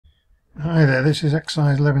Hi there, this is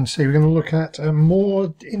exercise 11C. We're going to look at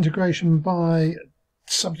more integration by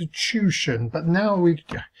substitution, but now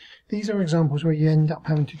these are examples where you end up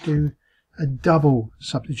having to do a double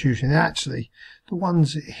substitution. Actually, the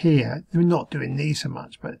ones here, we're not doing these so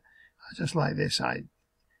much, but I just like this. I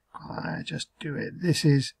just do it. This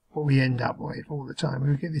is what we end up with all the time.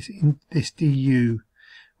 We get this du.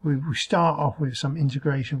 We start off with some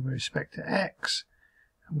integration with respect to x,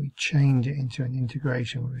 and we change it into an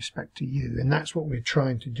integration with respect to u, and that's what we're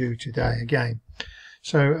trying to do today again.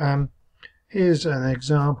 So here's an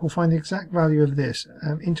example. Find the exact value of this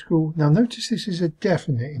integral. Now notice this is a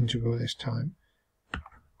definite integral this time,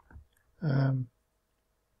 and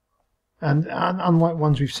unlike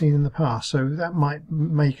ones we've seen in the past, so that might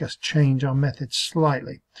make us change our method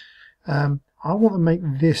slightly. I want to make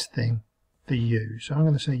this thing the u, so I'm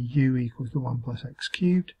going to say u equals the 1 plus x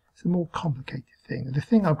cubed. It's a more complicated thing. The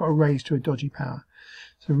thing I've got to raise to a dodgy power.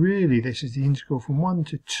 So really this is the integral from 1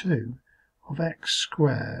 to 2 of x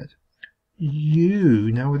squared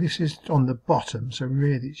u. Now this is on the bottom, so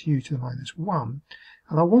really it's u to the minus 1.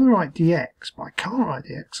 And I want to write dx, but I can't write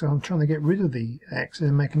dx, so I'm trying to get rid of the x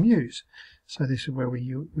and make them u's. So this is where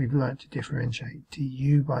we've learned to differentiate.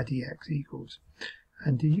 Du by dx equals,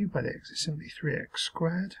 and du by dx is simply 3x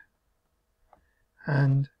squared,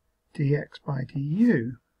 and dx by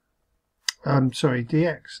du,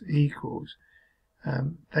 dx equals,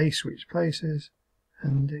 they switch places,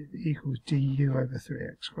 and it equals du over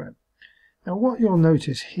 3x squared. Now what you'll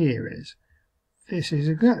notice here is, this is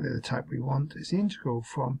exactly the type we want. It's the integral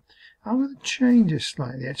from, I'm going to change this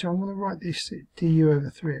slightly, actually I'm going to write this du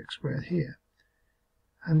over 3x squared here,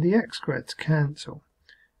 and the x squareds cancel,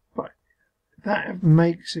 but that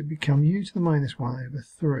makes it become u to the minus 1 over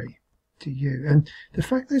 3 du, and the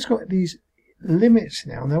fact that it's got these limits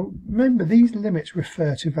now remember these limits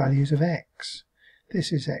refer to values of x.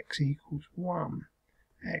 This is x equals 1,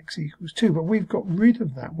 x equals 2, but we've got rid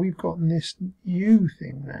of that. We've gotten this u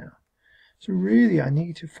thing now. So really I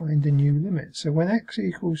need to find a new limit. So when x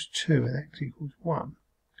equals 2 and x equals 1,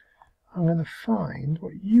 I'm going to find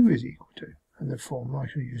what u is equal to. And the formula I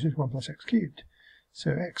shall use is 1 plus x cubed.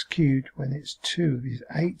 So x cubed when it's 2 is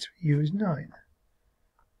 8, u is 9.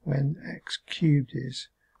 When x cubed is,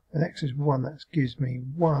 when x is 1, that gives me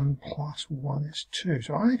 1 plus 1 is 2.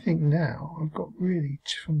 So I think now I've got really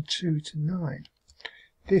from 2 to 9.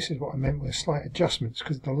 This is what I meant with slight adjustments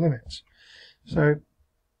because of the limits. So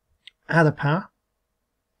add a power.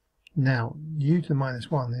 Now u to the minus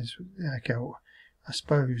 1 is, okay, well, I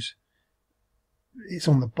suppose it's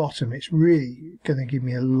on the bottom. It's really going to give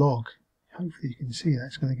me a log. Hopefully you can see that.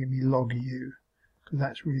 It's going to give me log u, because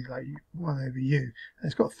that's really like 1 over u. And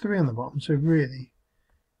it's got 3 on the bottom, so really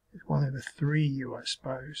it's 1 over 3u, I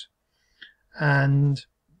suppose. And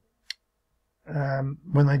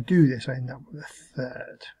when I do this, I end up with a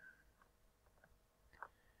third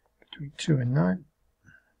between 2 and 9.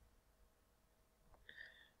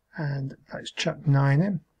 And let's chuck 9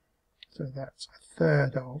 in. So that's a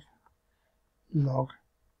third of log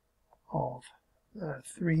of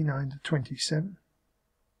 3 9 to 27.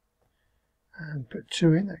 And put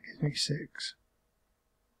 2 in, that gives me 6.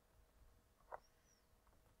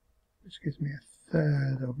 Which gives me a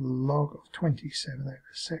third of log of 27 over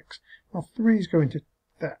 6. Well, 3's going to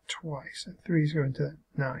that twice, and 3's going to that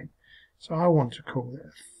 9. So I want to call it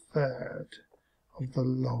a third of the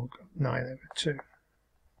log of 9 over 2.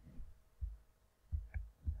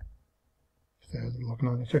 Third of the log of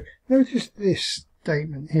 9 over 2. Notice this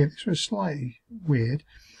statement here. This was slightly weird.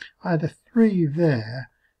 I had a 3 there,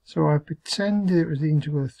 so I pretended it was the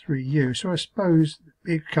integral of 3u. So I suppose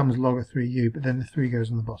it becomes log of 3u, but then the 3 goes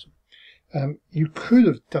on the bottom. You could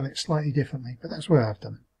have done it slightly differently, but that's where I've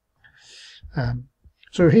done it.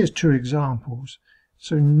 So here's 2 examples.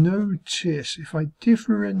 So notice if I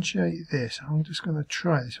differentiate this, I'm just going to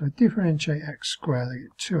try this. If I differentiate x squared, I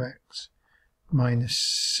get 2x minus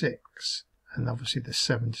 6, and obviously the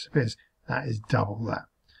 7 disappears. That is double that.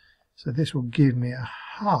 So this will give me a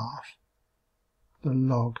half the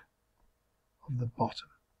log of the bottom.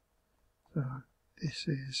 So this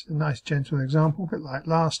is a nice gentle example, a bit like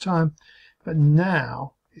last time, but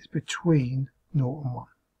now it's between 0 and 1.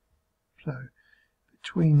 So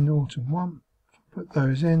between 0 and 1, if I put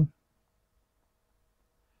those in,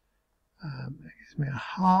 it gives me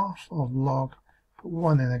a half of log, put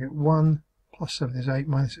 1 in, I get 1 plus 7 is 8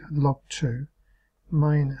 minus log 2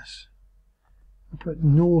 minus, I put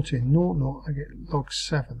 0 in, 0, I get log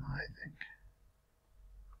 7, I think.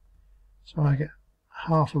 So I get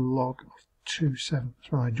half a log of 2/7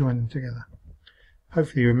 when I join them together.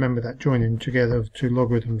 Hopefully you remember that joining together of 2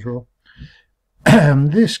 logarithms rule.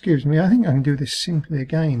 this gives me, I think I can do this simply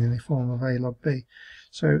again in the form of a log b.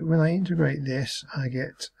 So when I integrate this, I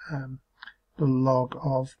get the log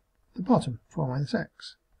of the bottom, 4 minus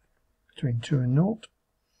x, between 2 and 0.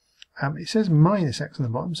 It says minus x on the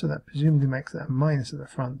bottom, so that presumably makes that a minus at the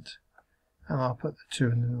front, and I'll put the 2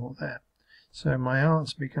 and the 0 there. So my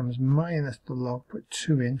answer becomes minus the log, put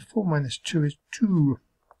 2 in, 4 minus 2 is 2,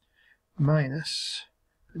 minus,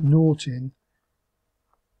 put 0 in,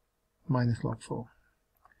 minus log 4.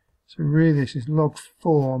 So really this is log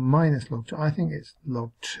 4 minus log 2. I think it's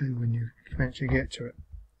log 2 when you eventually get to it.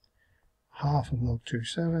 Half of log 2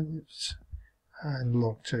 sevenths and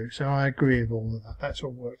log 2. So I agree with all of that. That's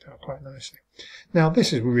all worked out quite nicely. Now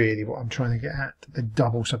this is really what I'm trying to get at, the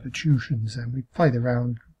double substitutions. And we played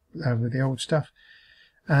around with the old stuff.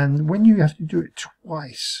 And when you have to do it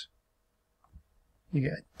twice, you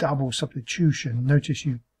get a double substitution. Notice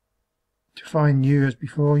you define u as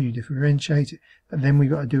before, you differentiate it, but then we've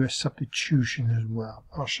got to do a substitution as well.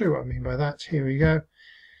 I'll show you what I mean by that. Here we go.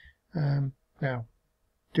 Now,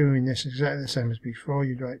 doing this exactly the same as before,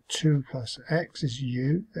 you'd write 2 plus x is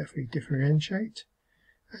u, therefore you differentiate.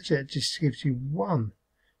 Actually, it just gives you 1.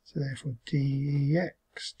 So therefore dx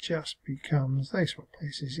just becomes, they swap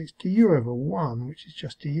places, it's du over 1, which is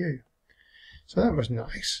just du. So that was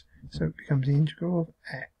nice. So it becomes the integral of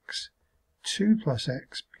x. 2 plus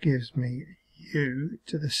x gives me u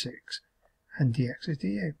to the 6, and dx is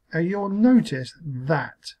du. Now you'll notice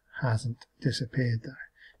that hasn't disappeared though.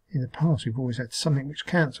 In the past we've always had something which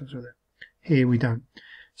cancels with it. Here we don't.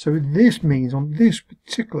 So this means on this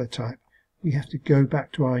particular type we have to go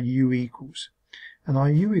back to our u equals. And our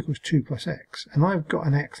u equals 2 plus x. And I've got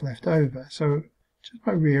an x left over. So just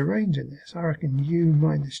by rearranging this, I reckon u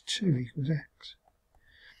minus 2 equals x.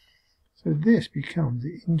 So this becomes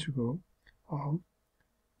the integral of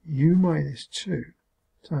u minus 2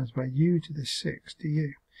 times by u to the 6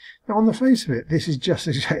 du. Now on the face of it, this is just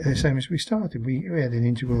exactly the same as we started. We had an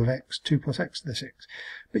integral of x, 2 plus x to the 6.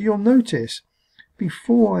 But you'll notice,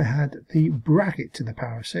 before I had the bracket to the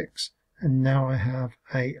power of 6, and now I have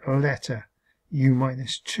a letter u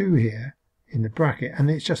minus 2 here in the bracket,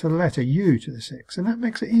 and it's just a letter u to the 6, and that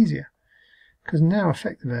makes it easier. Because now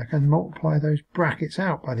effectively I can multiply those brackets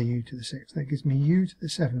out by the u to the 6. That gives me u to the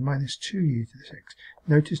 7 minus 2u to the 6.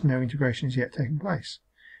 Notice no integration has yet taken place.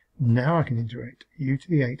 Now I can integrate u to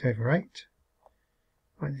the 8 over 8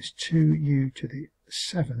 minus 2u to the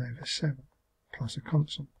 7 over 7 plus a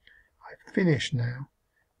constant. I finish now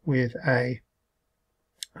with a,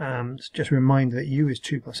 just a reminder that u is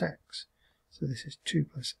 2 plus x. So this is 2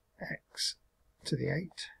 plus x to the 8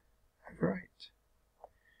 over 8.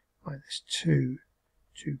 Minus 2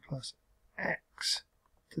 plus x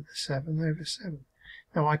to the 7 over 7.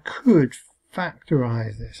 Now I could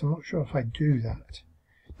factorize this. I'm not sure if I do that.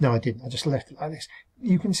 No, I didn't. I just left it like this.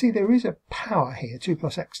 You can see there is a power here, 2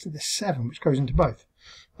 plus x to the 7, which goes into both.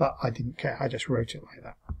 But I didn't care. I just wrote it like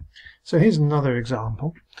that. So here's another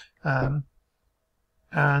example.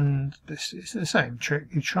 And this is the same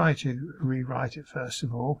trick. You try to rewrite it first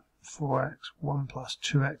of all. 4x, 1 plus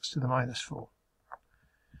 2x to the minus 4.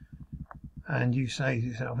 And you say to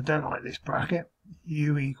yourself, I don't like this bracket.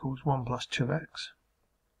 U equals 1 plus 2x.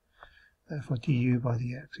 Therefore du by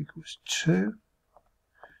dx equals 2.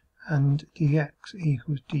 And dx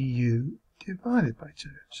equals du divided by 2.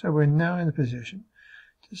 So we're now in a position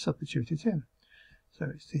to substitute it in.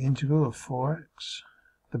 So it's the integral of 4x.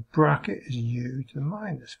 The bracket is u to the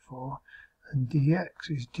minus 4. And dx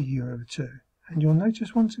is du over 2. And you'll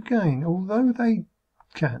notice once again, although they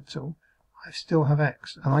cancel, I still have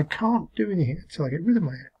x, and I can't do anything until I get rid of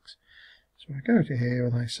my x. So I go to here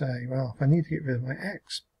and I say, well, if I need to get rid of my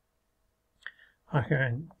x, I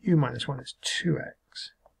can, u minus 1 is 2x.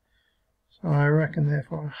 So I reckon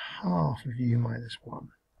therefore half of u minus 1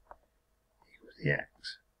 equals the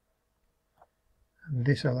x. And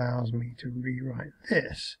this allows me to rewrite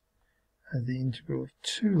this as the integral of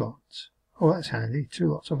 2 lots. Oh, that's handy,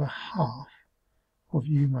 2 lots of a half of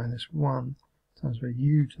u minus 1 times by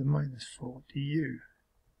u to the minus 4 du.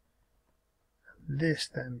 And this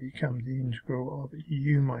then becomes the integral of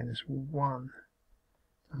u minus 1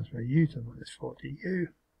 times by u to the minus 4 du.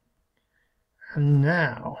 And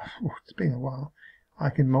now, it's been a while, I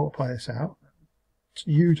can multiply this out.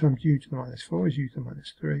 U times u to the minus 4 is u to the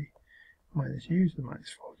minus 3 minus u to the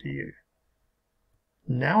minus 4 du.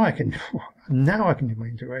 Now I can do my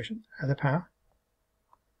integration. Add the power,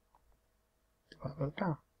 divide by the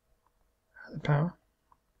power. The power,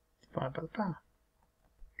 divided by the power,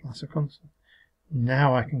 plus a constant.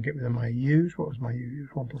 Now I can get rid of my u's. What was my u? It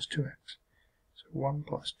was 1 plus 2x. So 1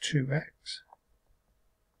 plus 2x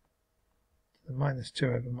to the minus 2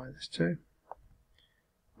 over minus 2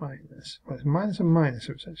 minus, well, it's minus and minus,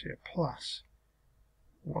 so it's actually a plus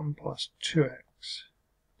 1 plus 2x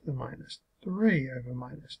to the minus 3 over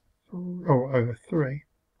minus 3, or over 3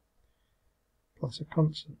 plus a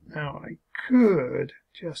constant. Now I could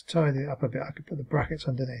just tidy it up a bit. I could put the brackets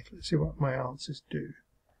underneath. Let's see what my answers do.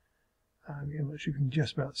 I'm not sure you can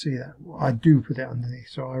just about see that. Well, I do put it underneath,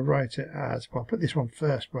 so I write it as, well, I'll put this one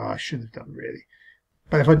first, well, I should have done really.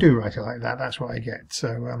 But if I do write it like that, that's what I get.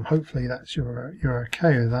 So hopefully that's you're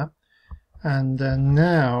okay with that. And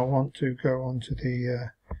now I want to go on to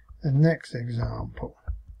the next example.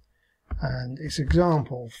 And it's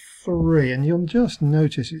example 3, and you'll just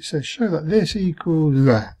notice it says show that this equals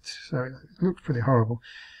that. So it looks pretty horrible.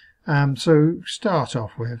 So start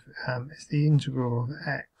off with it's the integral of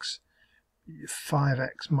x,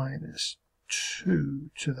 5x minus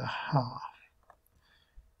 2 to the half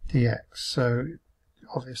dx. So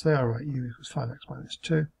obviously I write u equals 5x minus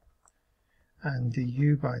 2, and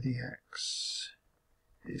du by dx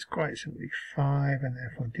is quite simply 5, and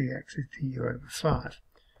therefore dx is du over 5.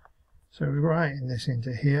 So we're writing this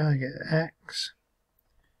into here, I get x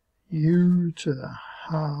u to the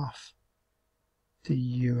half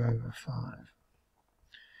du over 5.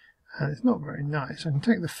 And it's not very nice. I can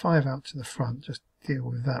take the 5 out to the front, just deal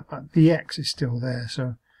with that, but the x is still there,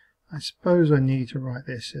 so I suppose I need to write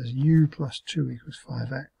this as u plus 2 equals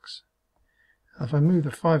 5x. And if I move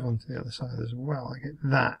the 5 onto the other side as well, I get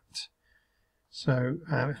that. So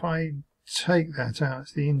if I take that out,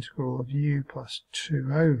 it's the integral of u plus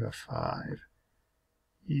 2 over 5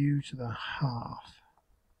 u to the half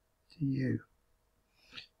du.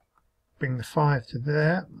 Bring the 5 to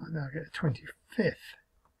there, I now get a 25th.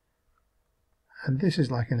 And this is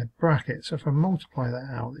like in a bracket, so if I multiply that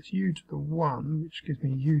out, it's u to the 1, which gives me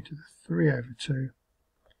u to the 3 over 2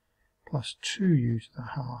 plus 2u to the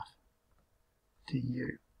half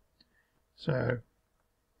du. So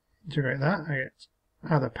integrate that, I get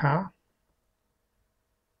add a power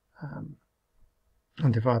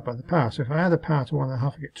and divide by the power. So if I add a power to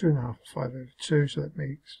 1.5, I get 2.5 of 5 over 2, so that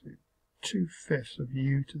makes 2/5 of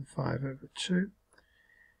u to the 5 over 2.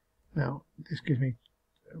 Now this gives me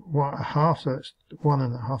 1.5, so that's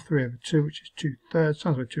 1.5, 3 over 2, which is 2/3,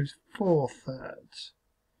 times by 2 is 4/3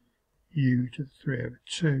 u to the 3 over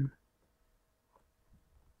 2.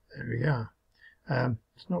 There we are.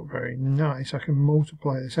 It's not very nice. I can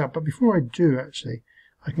multiply this out, but before I do, actually,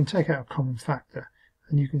 I can take out a common factor,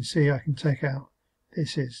 and you can see I can take out,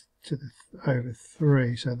 this is to the over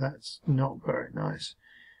 3, so that's not very nice.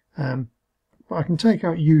 But I can take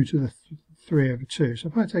out u to the 3 over 2, so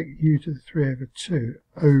if I take u to the 3 over 2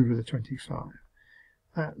 over the 25,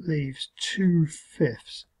 that leaves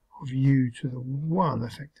 2/5 of u to the 1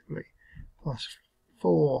 effectively, plus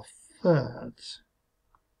 4/3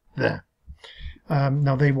 there.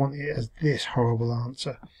 Now they want it as this horrible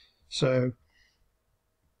answer, so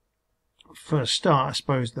for a start, I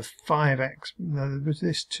suppose the 5x, no, was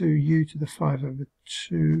this 2u to the 5 over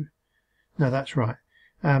 2, no, that's right.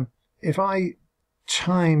 If I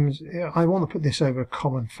times, I want to put this over a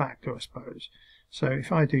common factor, I suppose. So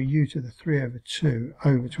if I do u to the 3 over 2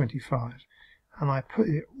 over 25, and I put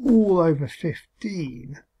it all over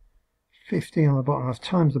 15 on the bottom, I've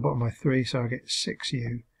times the bottom by 3, so I get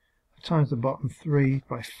 6u, times the bottom 3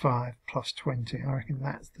 by 5 plus 20, I reckon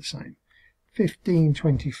that's the same. 15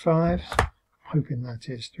 25, I'm hoping that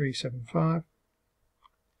is 375.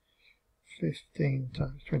 15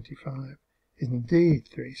 times 25 is indeed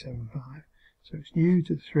 375, so it's u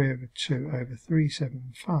to the 3 over 2 over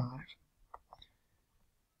 375,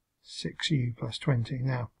 6u plus 20.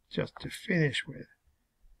 Now, just to finish with,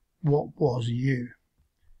 what was u?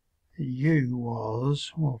 U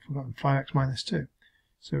was, well, I've forgotten, 5x minus 2.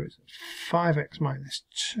 So it's 5x minus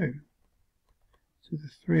 2 to the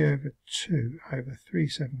 3 over 2 over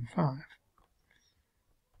 375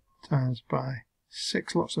 times by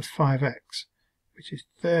 6 lots of 5x, which is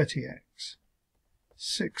 30x.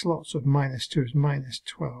 6 lots of minus 2 is minus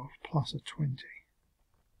 12 plus a 20.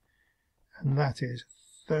 And that is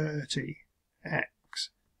 30x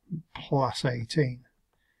plus 18.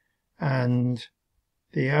 And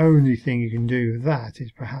the only thing you can do with that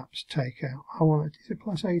is perhaps take out, is it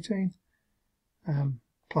plus 18?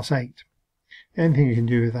 Plus 8. The only thing you can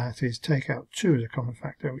do with that is take out 2 as a common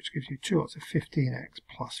factor, which gives you 2 lots of 15x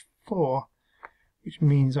plus 4, which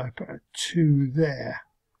means I put a 2 there.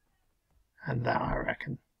 And that, I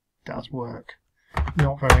reckon, does work.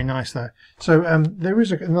 Not very nice though. So there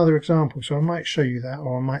is another example, so I might show you that,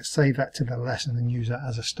 or I might save that to the lesson and use that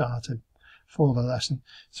as a starter for the lesson.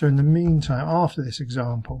 So in the meantime, after this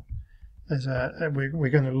example, there's we're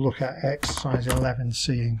going to look at exercise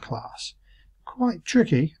 11C in class. Quite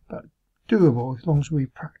tricky, but doable as long as we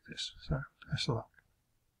practice. So that's a lot.